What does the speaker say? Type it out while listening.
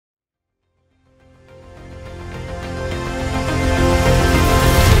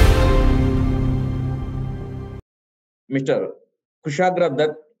Mr. Kushagara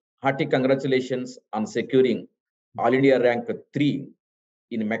Dutt, hearty congratulations on securing All India rank 3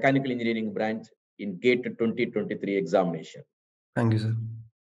 in mechanical engineering branch in GATE 2023 examination. Thank you, sir.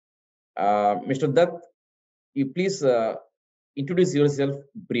 Mr. Dutt, you please introduce yourself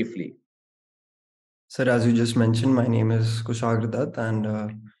briefly. Sir, as you just mentioned, my name is Kushagara Dutt,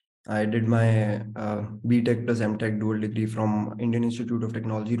 and I did my BTech plus MTech dual degree from Indian Institute of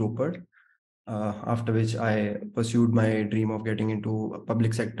Technology, Ropar. After which I pursued my dream of getting into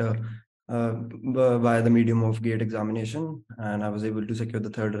public sector via the medium of GATE examination, and I was able to secure the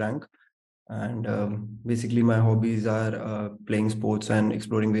 3rd rank. And basically, my hobbies are playing sports and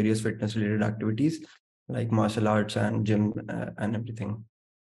exploring various fitness-related activities like martial arts and gym and everything.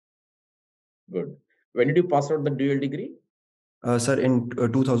 Good. When did you pass out the dual degree? Sir, in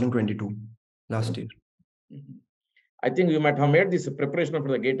 2022, last year. I think you might have made this preparation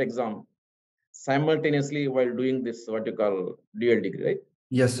for the GATE exam simultaneously while doing this, what you call dual degree, right?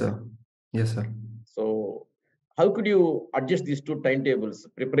 Yes, sir. Yes, sir. So how could you adjust these two timetables,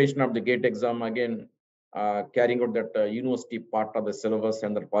 preparation of the GATE exam, again, carrying out that university part of the syllabus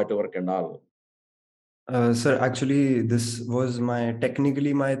and the part work and all? Sir, actually, this was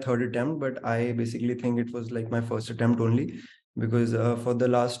technically my 3rd attempt, but I basically think it was like my 1st attempt only, because for the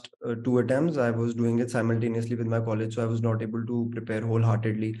last 2 attempts, I was doing it simultaneously with my college. So I was not able to prepare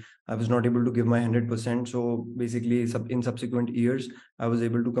wholeheartedly. I was not able to give my 100%. So basically, in subsequent years, I was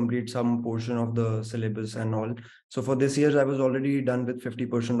able to complete some portion of the syllabus and all. So for this year, I was already done with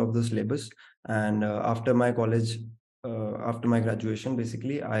 50% of the syllabus. And after my college, after my graduation,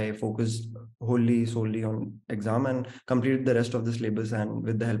 basically, I focused solely on exam and completed the rest of the syllabus, and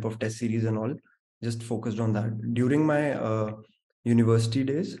with the help of test series and all, just focused on that. During my university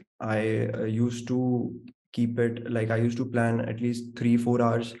days, I used to keep it like I used to plan at least 3-4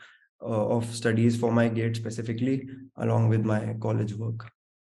 hours of studies for my GATE specifically, along with my college work.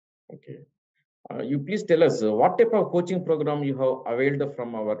 Okay. You please tell us what type of coaching program you have availed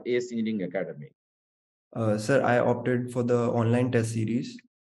from our AS Engineering Academy? Sir, I opted for the online test series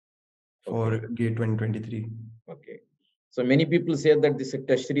for GATE 2023. Okay. So many people say that this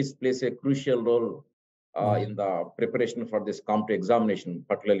test series plays a crucial role in the preparation for this competitive examination,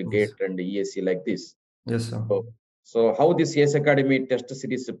 particularly GATE and ESC like this. Yes, sir. So how this AS Academy test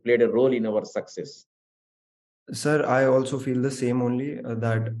series played a role in our success? Sir, I also feel the same only,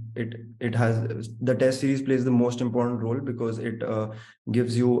 that it has the test series plays the most important role, because it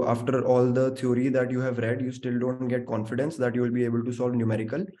gives you, after all the theory that you have read, you still don't get confidence that you will be able to solve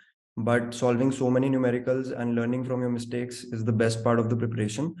numerical. But solving so many numericals and learning from your mistakes is the best part of the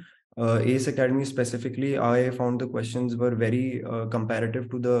preparation. ACE Academy specifically, I found the questions were very comparative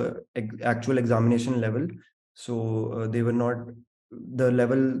to the actual examination level. So they were not the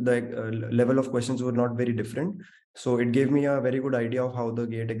level of questions were not very different. So it gave me a very good idea of how the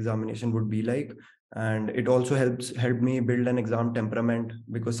GATE examination would be like. And it also helped me build an exam temperament,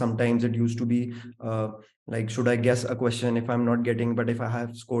 because sometimes it used to be like, should I guess a question if I'm not getting, but if I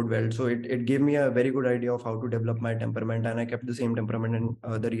have scored well. So it gave me a very good idea of how to develop my temperament, and I kept the same temperament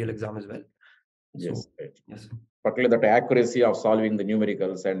in the real exam as well. Yes, so, yes. Particularly that accuracy of solving the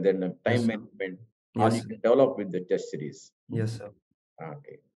numericals and then time Yes, management, all you can develop with the test series. Yes, sir.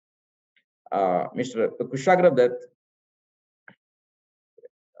 Okay. Mr. Kushagara Dutt,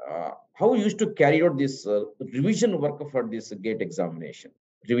 how you used to carry out this revision work for this GATE examination?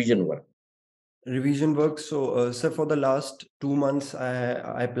 Revision work. So, sir, for the last 2 months,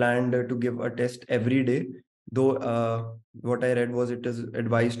 I planned to give a test every day. Though what I read was it is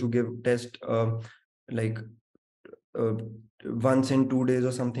advised to give test like once in 2 days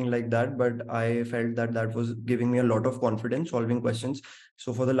or something like that. But I felt that that was giving me a lot of confidence solving questions.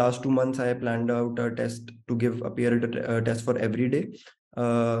 So for the last 2 months, I planned out a test to appear at a test for every day.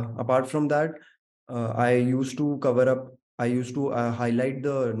 Apart from that, I used to highlight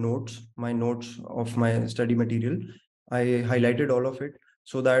my notes of my study material. I highlighted all of it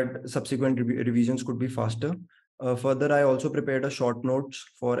so that subsequent revisions could be faster. Further, I also prepared a short notes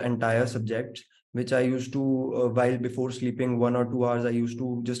for entire subjects, which I used to, while before sleeping 1 or 2 hours, I used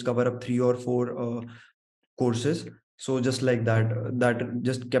to just cover up 3 or 4 courses. So just like that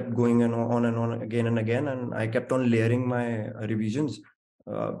just kept going and on again and again. And I kept on layering my revisions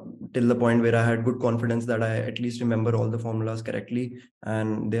till the point where I had good confidence that I at least remember all the formulas correctly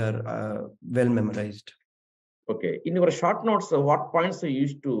and they are well memorized. Okay. In your short notes, what points you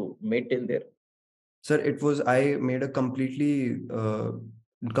used to maintain there? Sir, I made a complete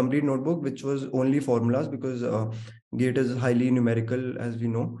notebook, which was only formulas, because GATE is highly numerical, as we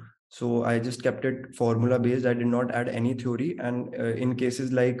know. So I just kept it formula based. I did not add any theory. And in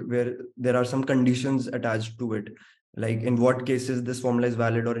cases like where there are some conditions attached to it, like in what cases this formula is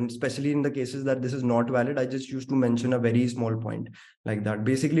valid, or especially in the cases that this is not valid, I just used to mention a very small point like that.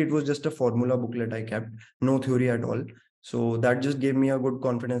 Basically, it was just a formula booklet I kept, no theory at all. So that just gave me a good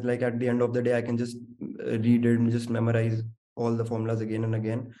confidence. Like at the end of the day, I can just read it and just memorize all the formulas again and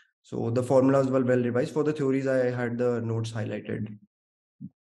again. So the formulas were well revised. For the theories, I had the notes highlighted.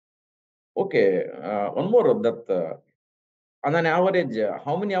 Okay, one more that on an average,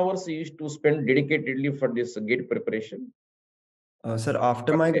 how many hours you used to spend dedicatedly for this gate preparation? Sir,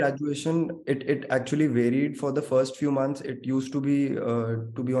 after Per my day? graduation, it actually varied. For the first few months, it used to be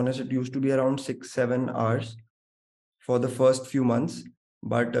honest, it used to be around 6-7 hours for the first few months.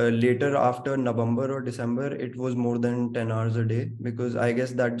 But later, after November or December, it was more than 10 hours a day, because I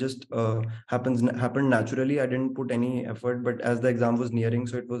guess that just happened naturally. I didn't put any effort, but as the exam was nearing,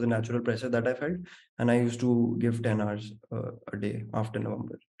 so it was a natural pressure that I felt, and I used to give 10 hours a day after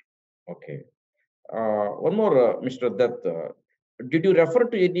November. Okay. One more, Mr. Dutt. Did you refer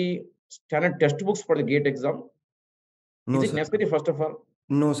to any standard textbooks for the GATE exam? Is No, it sir. necessary, first of all?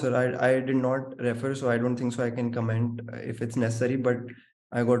 No, sir, I did not refer, so I don't think so I can comment if it's necessary, but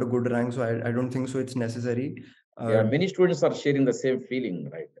I got a good rank, so I don't think so it's necessary. Yeah, many students are sharing the same feeling,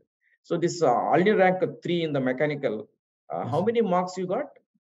 right? So this only rank 3 in the mechanical, Yes. how many marks you got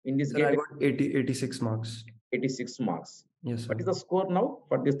in this Sir, I GATE? got 86 marks. 86 marks. Yes, sir. What is the score now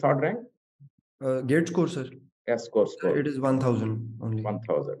for this third rank? Gate score, sir. Yes, score. It is 1000 only.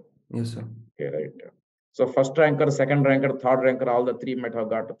 1000. Yes, sir. Okay, right. So first ranker, second ranker, third ranker, all the three might have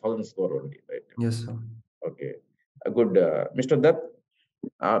got 1000 score only, right? Yes, sir. Okay, good. Mr. Dutt,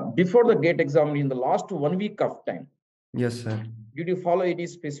 before the GATE exam, in the last 1 week of time, Yes, sir. did you follow any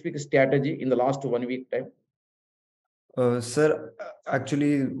specific strategy in the last 1 week time? Sir,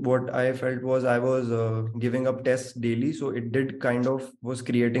 actually, what I felt was I was giving up tests daily, so it did kind of was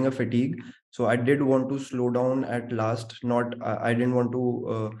creating a fatigue. So I did want to slow down at last. Not, I didn't want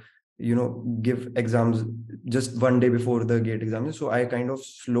to, give exams just one day before the gate exam. So I kind of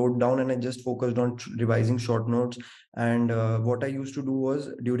slowed down and I just focused on revising short notes. And what I used to do was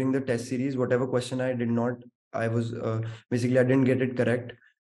during the test series, whatever question I did not, I was basically I didn't get it correct.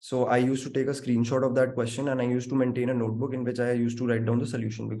 So I used to take a screenshot of that question and I used to maintain a notebook in which I used to write down the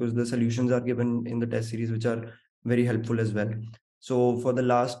solution, because the solutions are given in the test series, which are very helpful as well. So for the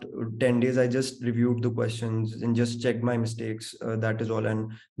last 10 days, I just reviewed the questions and just checked my mistakes. That is all.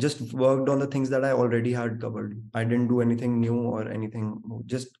 And just worked on the things that I already had covered. I didn't do anything new or anything,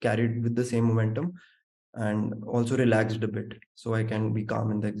 just carried with the same momentum, and also relaxed a bit so I can be calm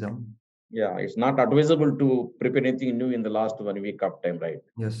in the exam. Yeah, it's not advisable to prepare anything new in the last 1 week of time, right?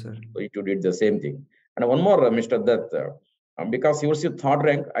 Yes, sir. So you did the same thing. And one more, Mr. Dutt, because yours is third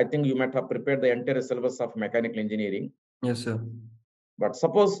rank, I think you might have prepared the entire syllabus of mechanical engineering. Yes, sir. But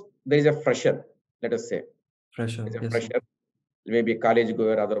suppose there is a fresher, let us say, Fresher. there's a Yes, sir. fresher, maybe college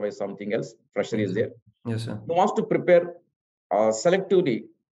goer, otherwise something else, fresher Yes, is sir. there. Yes, sir. Who wants to prepare selectively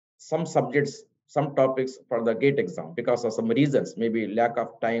some subjects, some topics for the GATE exam because of some reasons, maybe lack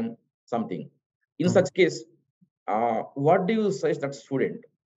of time, something. In Okay. such case, what do you suggest that student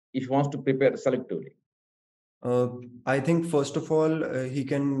if he wants to prepare selectively? I think first of all, he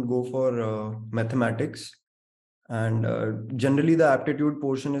can go for mathematics, and generally the aptitude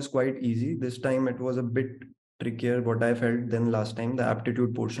portion is quite easy. This time it was a bit trickier, what I felt, than last time, the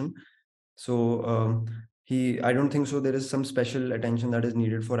aptitude portion. So I don't think so there is some special attention that is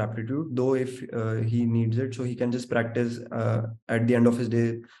needed for aptitude, though if he needs it, so he can just practice at the end of his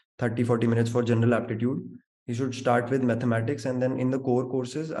day 30-40 minutes for general aptitude. He should start with mathematics, and then in the core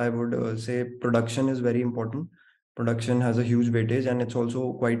courses I would say production is very important. Production has a huge weightage and it's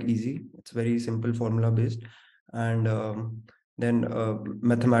also quite easy. It's very simple formula based. And then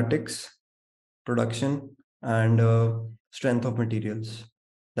mathematics, production, and strength of materials,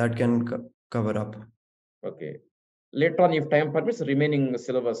 that can cover up. Okay. Later on, if time permits, remaining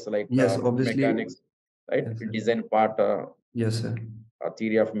syllabus like Yes, obviously. mechanics, right? Yes, sir. Design part, Yes, sir.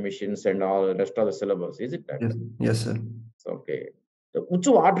 theory of machines, and all rest of the syllabus. Is it that? Yes, yes, sir. Okay. So which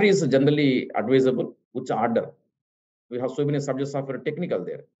order is generally advisable? Which order? We have so many subjects of technical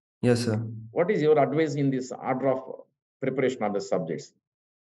there. Yes, sir. What is your advice in this order of preparation of the subjects?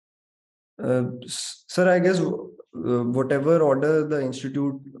 Sir, I guess whatever order the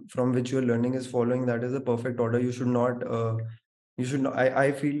institute from which you're learning is following, that is the perfect order. You should not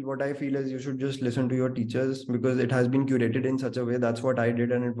I feel, what I feel is you should just listen to your teachers, because it has been curated in such a way. That's what I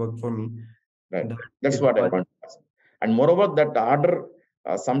did and it worked for me. Right. That That's it what I was. want to ask. And moreover, that order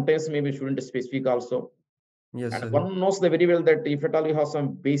sometimes maybe shouldn't specific also. Yes, And sir. one knows very well that if at all you have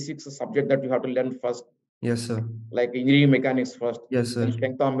some basics subject that you have to learn first, Yes, sir. like engineering mechanics first, Yes, then sir.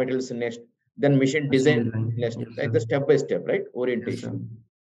 strength of materials next, then machine design, Yes, like sir. the step by step, right? Yes, sir. Orientation.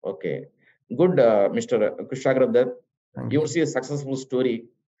 Okay, good, Mr. Kushagara Dutt. Thank You you. see a successful story.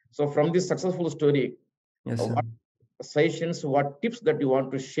 So from this successful story, Yes, sir. what suggestions, what tips that you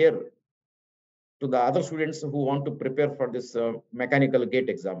want to share to the other students who want to prepare for this mechanical gate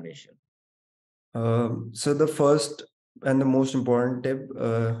examination? So the first and the most important tip,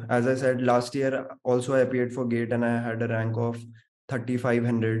 as I said, last year also I appeared for GATE and I had a rank of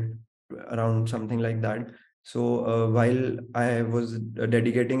 3,500, around something like that. So while I was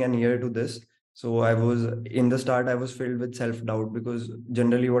dedicating an year to this, so I was in the start, I was filled with self-doubt, because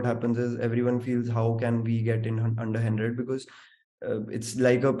generally what happens is everyone feels, how can we get in under 100? Because it's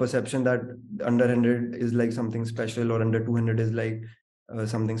like a perception that under 100 is like something special, or under 200 is like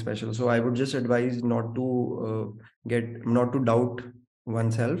something special. So I would just advise not to doubt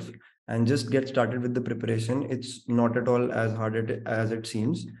oneself, and just get started with the preparation. It's not at all as hard as it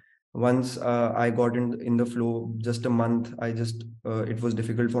seems. Once I got in the flow, just a month, it was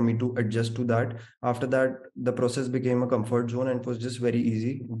difficult for me to adjust to that. After that, the process became a comfort zone, and it was just very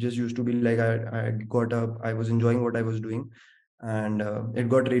easy. It just used to be like I got up, I was enjoying what I was doing, and it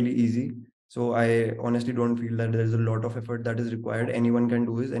got really easy. So I honestly don't feel that there's a lot of effort that is required. Anyone can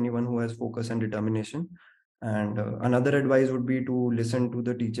do is anyone who has focus and determination. And another advice would be to listen to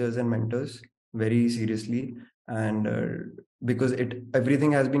the teachers and mentors very seriously, and because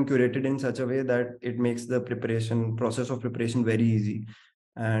everything has been curated in such a way that it makes the process of preparation very easy.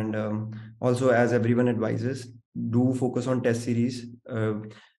 And also, as everyone advises, do focus on test series.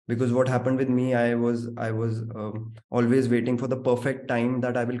 Because what happened with me, I was always waiting for the perfect time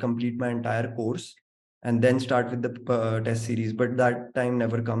that I will complete my entire course and then start with the test series, but that time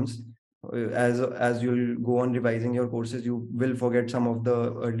never comes. As you'll go on revising your courses, you will forget some of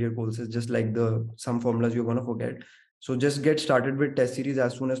the earlier courses, just like the some formulas you're going to forget. So just get started with test series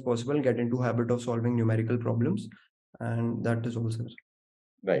as soon as possible, get into habit of solving numerical problems, and that is all, sir.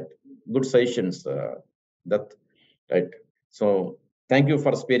 Right. Good suggestions, that, right. So thank you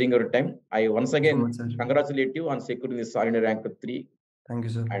for sparing your time. I once So again much, sir. congratulate you on securing this all India rank 3. Thank you,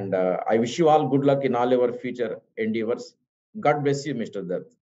 sir. And I wish you all good luck in all your future endeavors. God bless you, Mr. Dutt.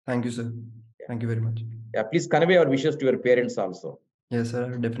 Thank you, sir. Thank you very much. Yeah, please convey our wishes to your parents also. Yes,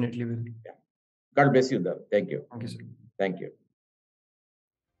 sir. I definitely will. Yeah. God bless you, Dutt. Thank you. Thank you, sir. Thank you.